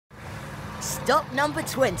stop number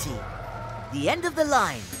 20. The end of the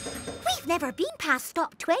line. We've never been past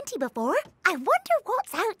stop 20 before. I wonder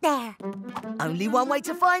what's out there. Only one way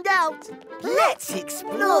to find out. Let's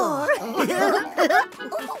explore. Whoa!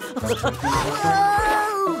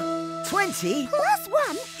 20 plus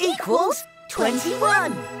 1 equals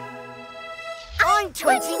 21. I'm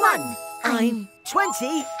 21. I'm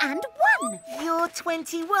 20. And 1. You're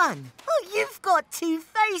 21. Oh, you've got two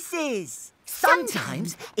faces.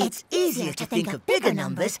 Sometimes it's easier to think of bigger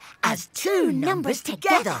numbers as two numbers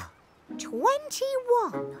together.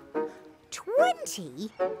 21.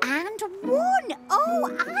 20 and 1.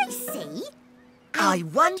 Oh, I see. I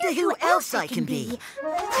wonder who else I can be.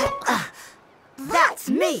 That's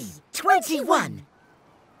me, 21.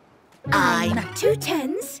 I'm 2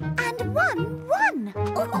 10s and 1 1.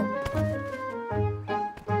 Oh.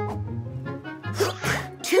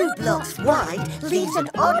 2 blocks wide leaves an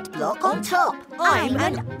odd block on top. I'm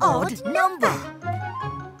an odd number.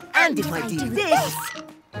 And if I do this,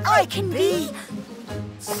 I can be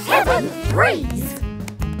 7 3s.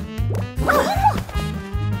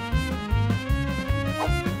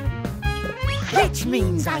 Which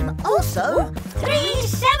means I'm also 3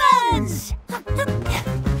 7s.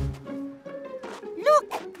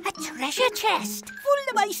 Look, a treasure chest full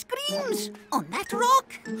of ice creams on that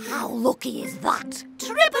rock. How lucky is that?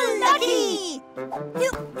 Triple lucky!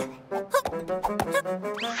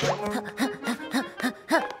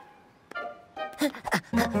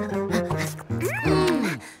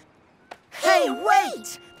 Hey,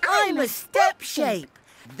 wait! I'm a step shape.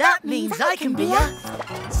 That means I can be a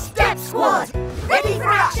step squad. Ready for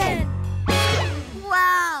action!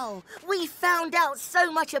 Wow! We found out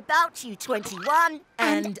so much about you, 21.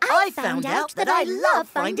 And I found out that I love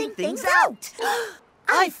finding things out.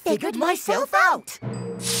 I figured myself out.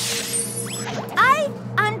 I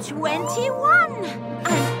am 21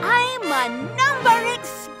 and I'm a number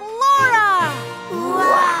explorer.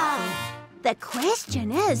 Wow! The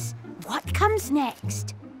question is, what comes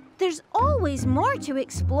next? There's always more to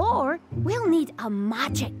explore. We'll need a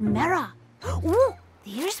magic mirror. Oh,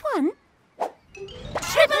 there's one.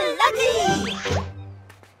 Triple lucky!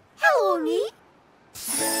 Hello, me.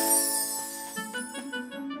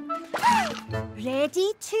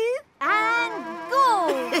 Ready to and go.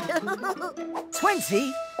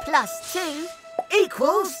 20 plus 2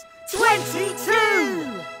 equals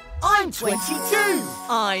 22. I'm 22.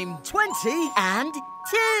 I'm 20 and 2.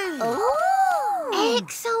 Oh!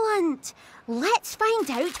 Excellent. Let's find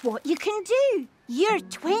out what you can do. You're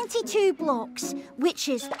 22 blocks, which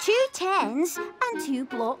is 2 10s and 2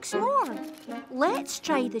 blocks more. Let's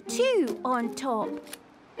try the 2 on top.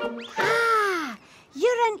 Ah,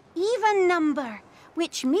 you're an even number,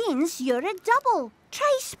 which means you're a double.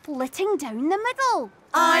 Try splitting down the middle.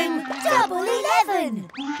 I'm Double 11.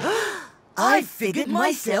 I figured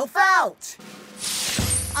myself out.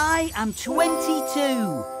 I am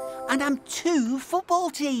 22, and I'm 2 football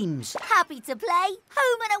teams. Happy to play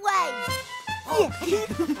home and away.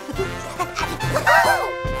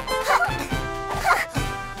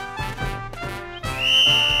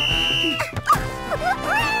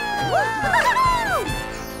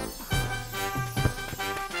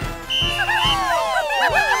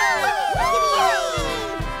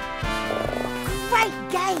 Great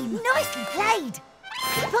game. Nicely played.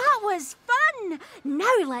 That was fun.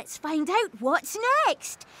 Now let's find out what's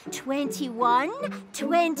next. 21,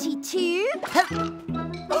 22.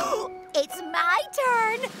 It's my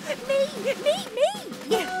turn.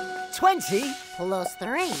 Me. 20 Plus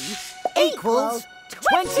 3 equals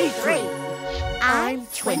 23. I'm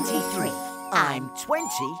 23. I'm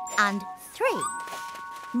 20. and 3.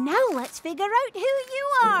 Now let's figure out who you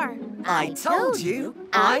are. I told you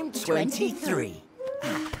I'm 23.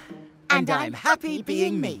 And I'm happy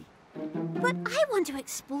being me. But I want to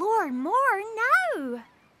explore more now.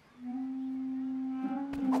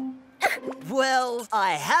 Well,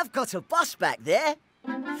 I have got a bus back there.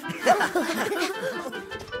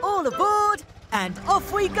 All aboard and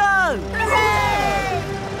off we go. Hooray!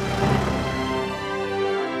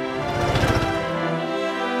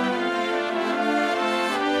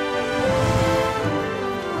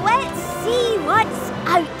 Let's see what's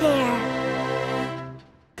out there.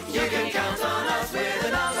 You can count on us with the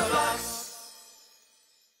Numberblocks.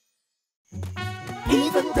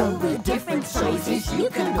 Even though we're different sizes, you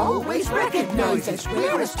can always recognize us.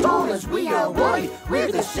 We're as tall as we are wide.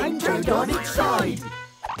 We're the same turned on its side.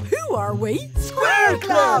 Who are we? Square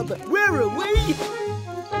Club! Where are we?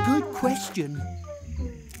 Good question.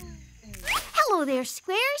 Hello there,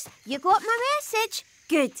 Squares. You got my message?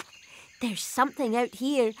 Good. There's something out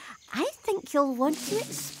here I think you'll want to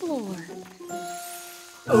explore.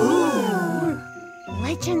 Ooh!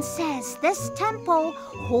 legend says this temple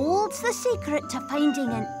holds the secret to finding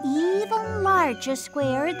an even larger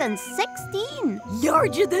square than 16.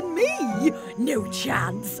 Larger than me? No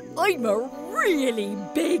chance. I'm a really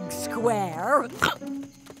big square.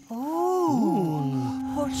 Oh,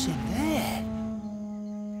 what's in there?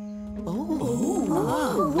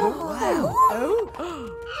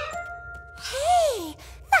 Hey,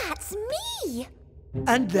 that's me.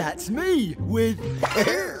 And that's me with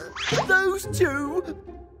those two.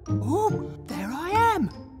 Oh, there I am.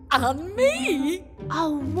 And me. A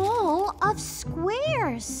wall of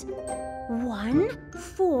squares. 1,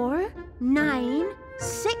 4, 9,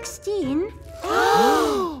 16.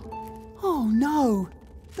 Oh no,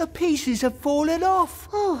 the pieces have fallen off.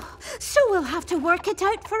 Oh, so we'll have to work it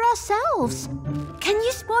out for ourselves. Can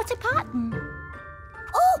you spot a pattern?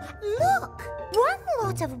 Oh, look. 1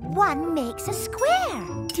 lot of 1 makes a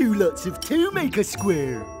square. 2 lots of 2 make a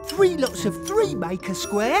square. 3 lots of 3 make a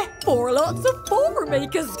square. 4 lots of 4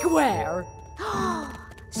 make a square.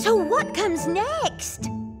 So what comes next?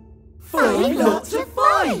 5 lots of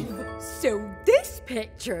 5. So this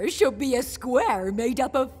picture should be a square made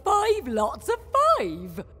up of 5 lots of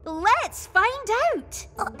 5. Let's find out.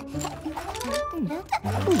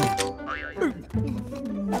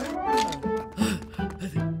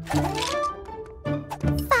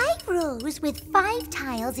 5 rows with 5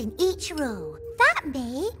 tiles in each row. That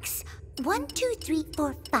makes 1, 2, 3,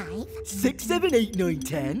 4, 5. 6, 7, 8, 9,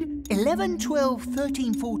 10. 11, 12,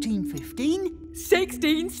 13, 14, 15.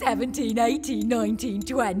 16, 17, 18, 19,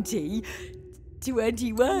 20,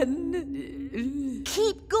 21.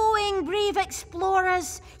 Keep going, brave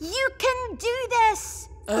explorers. You can do this.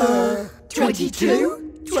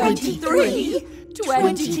 22, 23,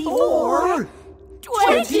 24,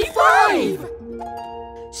 25.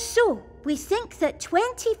 So, we think that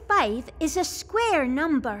 25 is a square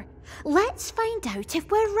number. Let's find out if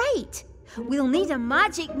we're right. We'll need a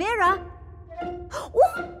magic mirror.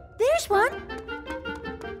 Oh, there's one.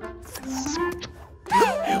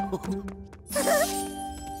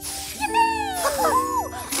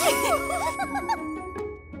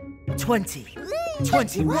 20,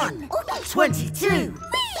 21, 22,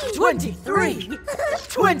 23,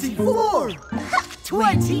 24,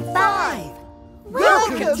 25.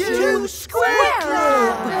 Welcome to Square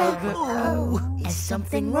Club! Oh, Is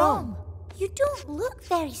something wrong? You don't look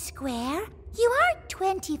very square. You are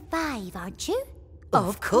 25, aren't you?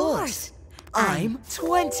 of course. I'm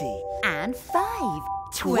 20. And 5.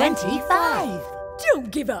 25.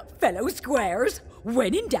 Don't give up, fellow squares.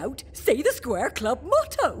 When in doubt, say the Square Club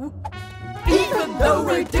motto. Even though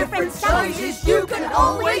we're different sizes, you can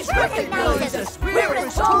always recognize us. We're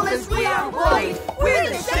as tall as we are wide. We're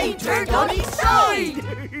the same turned on each side.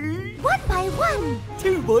 1 by 1.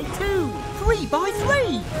 2 by 2. 3 by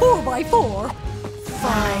 3. 4 by 4.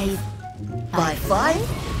 5 by 5.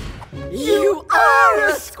 You are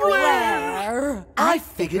a square. I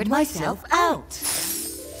figured myself out.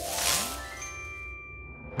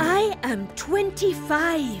 I am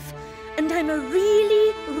 25, and I'm a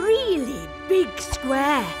really, really big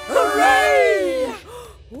square. Hooray!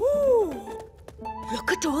 Ooh,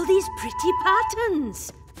 look at all these pretty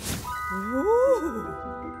patterns. Ooh,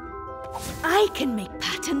 I can make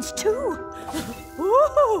patterns too.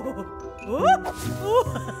 Ooh.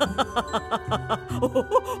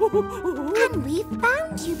 And we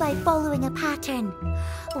found you by following a pattern.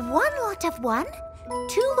 1 lot of 1,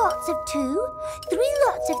 2 lots of 2, 3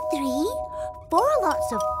 lots of 3, 4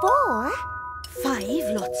 lots of 4. 5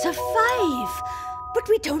 lots of 5. But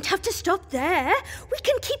we don't have to stop there. We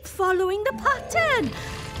can keep following the pattern.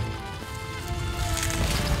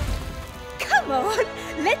 Come on,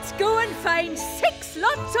 let's go and find 6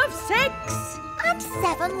 lots of 6. And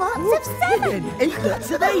 7 lots of 7. 8 lots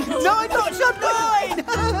of 8. 9 lots of 9.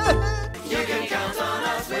 You can count on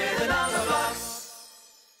us with the Numberblocks.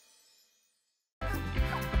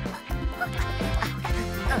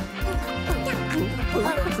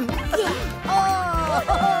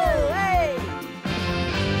 Oh, hey!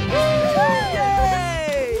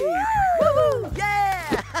 Yay! Woo-hoo!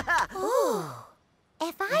 Yeah! Oh,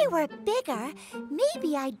 if I were bigger,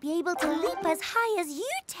 maybe I'd be able to leap as high as you,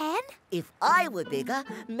 10. If I were bigger,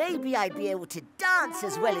 maybe I'd be able to dance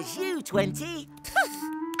as well as you, 20.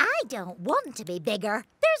 I don't want to be bigger.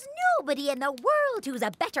 There's nobody in the world who's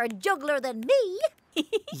a better juggler than me.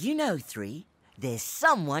 You know, 3, there's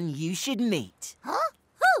someone you should meet. Huh?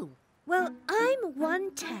 Who? Well, I'm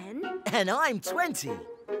 110. And I'm 20.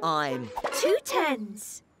 I'm 2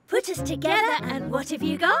 10s. Put us together and what have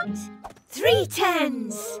you got? 3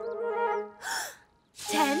 10s.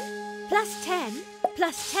 10 plus 10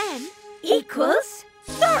 plus 10 equals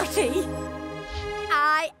 30.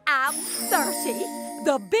 am 30,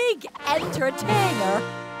 the big entertainer.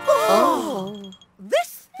 Oh!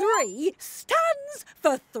 This 3 stands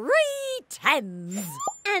for 3 10s.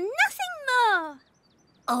 And nothing more.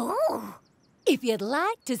 Oh! If you'd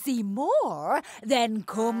like to see more, then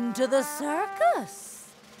come to the circus.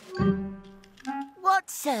 What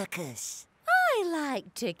circus? I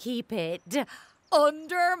like to keep it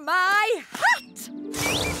under my hat.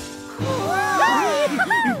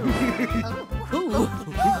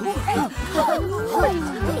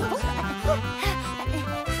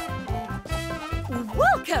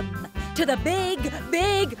 Welcome to the big,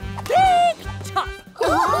 big, big top.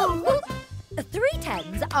 3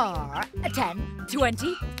 10s are 10,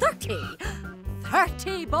 20, 30.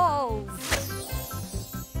 30 balls.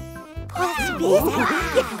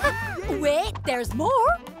 Wait, there's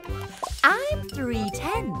more. I'm 3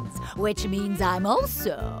 10s, which means I'm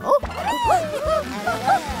also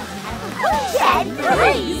 10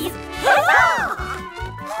 threes!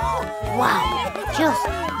 Wow! Just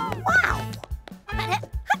wow!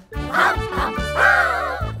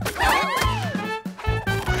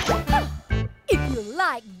 If you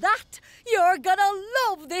like that, you're gonna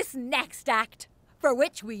love this next act, for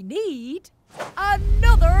which we need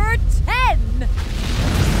another 10.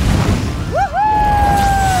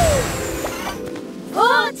 Woohoo!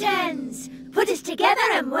 4 10s. Put us together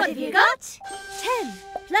and what have you got? 10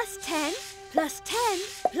 plus 10 plus 10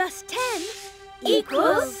 plus 10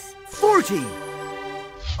 Equals 40.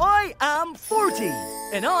 I am 40,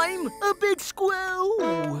 and I'm a big square.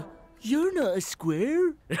 Oh, you're not a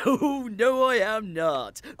square. Oh, no, I am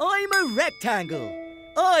not. I'm a rectangle.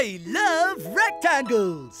 I love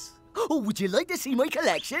rectangles. Oh, would you like to see my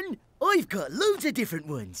collection? I've got loads of different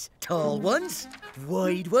ones. Tall ones,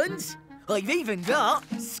 wide ones. I've even got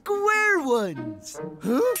square ones.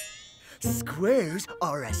 Huh? Squares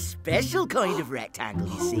are a special kind of rectangle,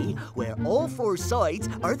 you see, where all 4 sides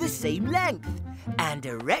are the same length. And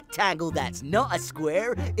a rectangle that's not a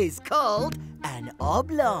square is called an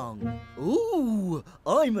oblong. Ooh,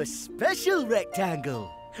 I'm a special rectangle.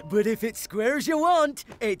 But if it's squares you want,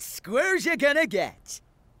 it's squares you're gonna get.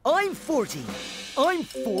 I'm 40. I'm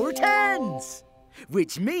 4 10s.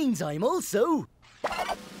 Which means I'm also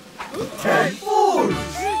 10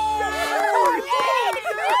 4s.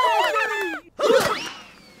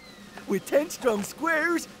 With 10 strong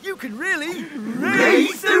squares, you can really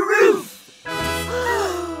raise the roof!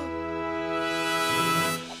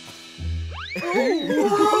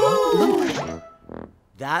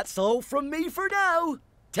 That's all from me for now.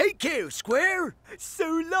 Take care, square.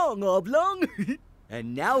 So long, oblong.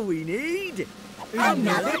 And now we need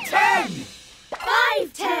another 10.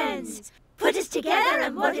 5 10s. Put us together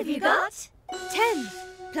and what have you got? 10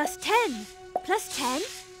 plus 10 plus 10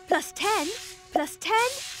 plus 10 plus 10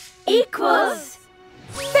 Equals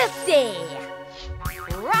 50.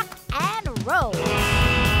 Rock and roll.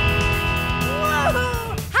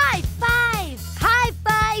 Woohoo! High fives! High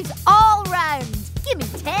fives all round. Give me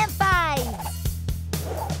 10 fives.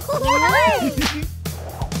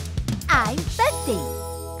 I'm 50.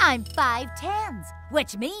 I'm 5 10s,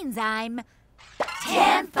 which means I'm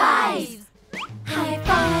 10 5s. High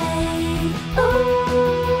five.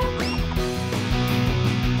 Ooh.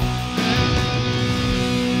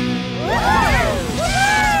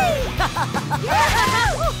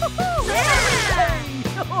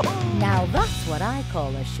 Now that's what I call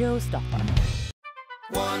a showstopper.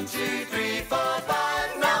 1 2 3 4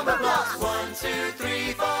 5 number blocks. 1 2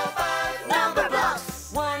 3 4 5 number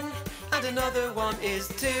blocks. 1 and another 1 is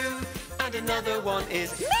 2 and another 1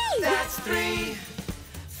 is me. That's 3.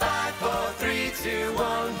 5 4 3 2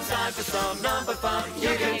 1. Time for some number fun.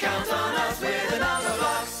 You can count on us with the number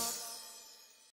blocks.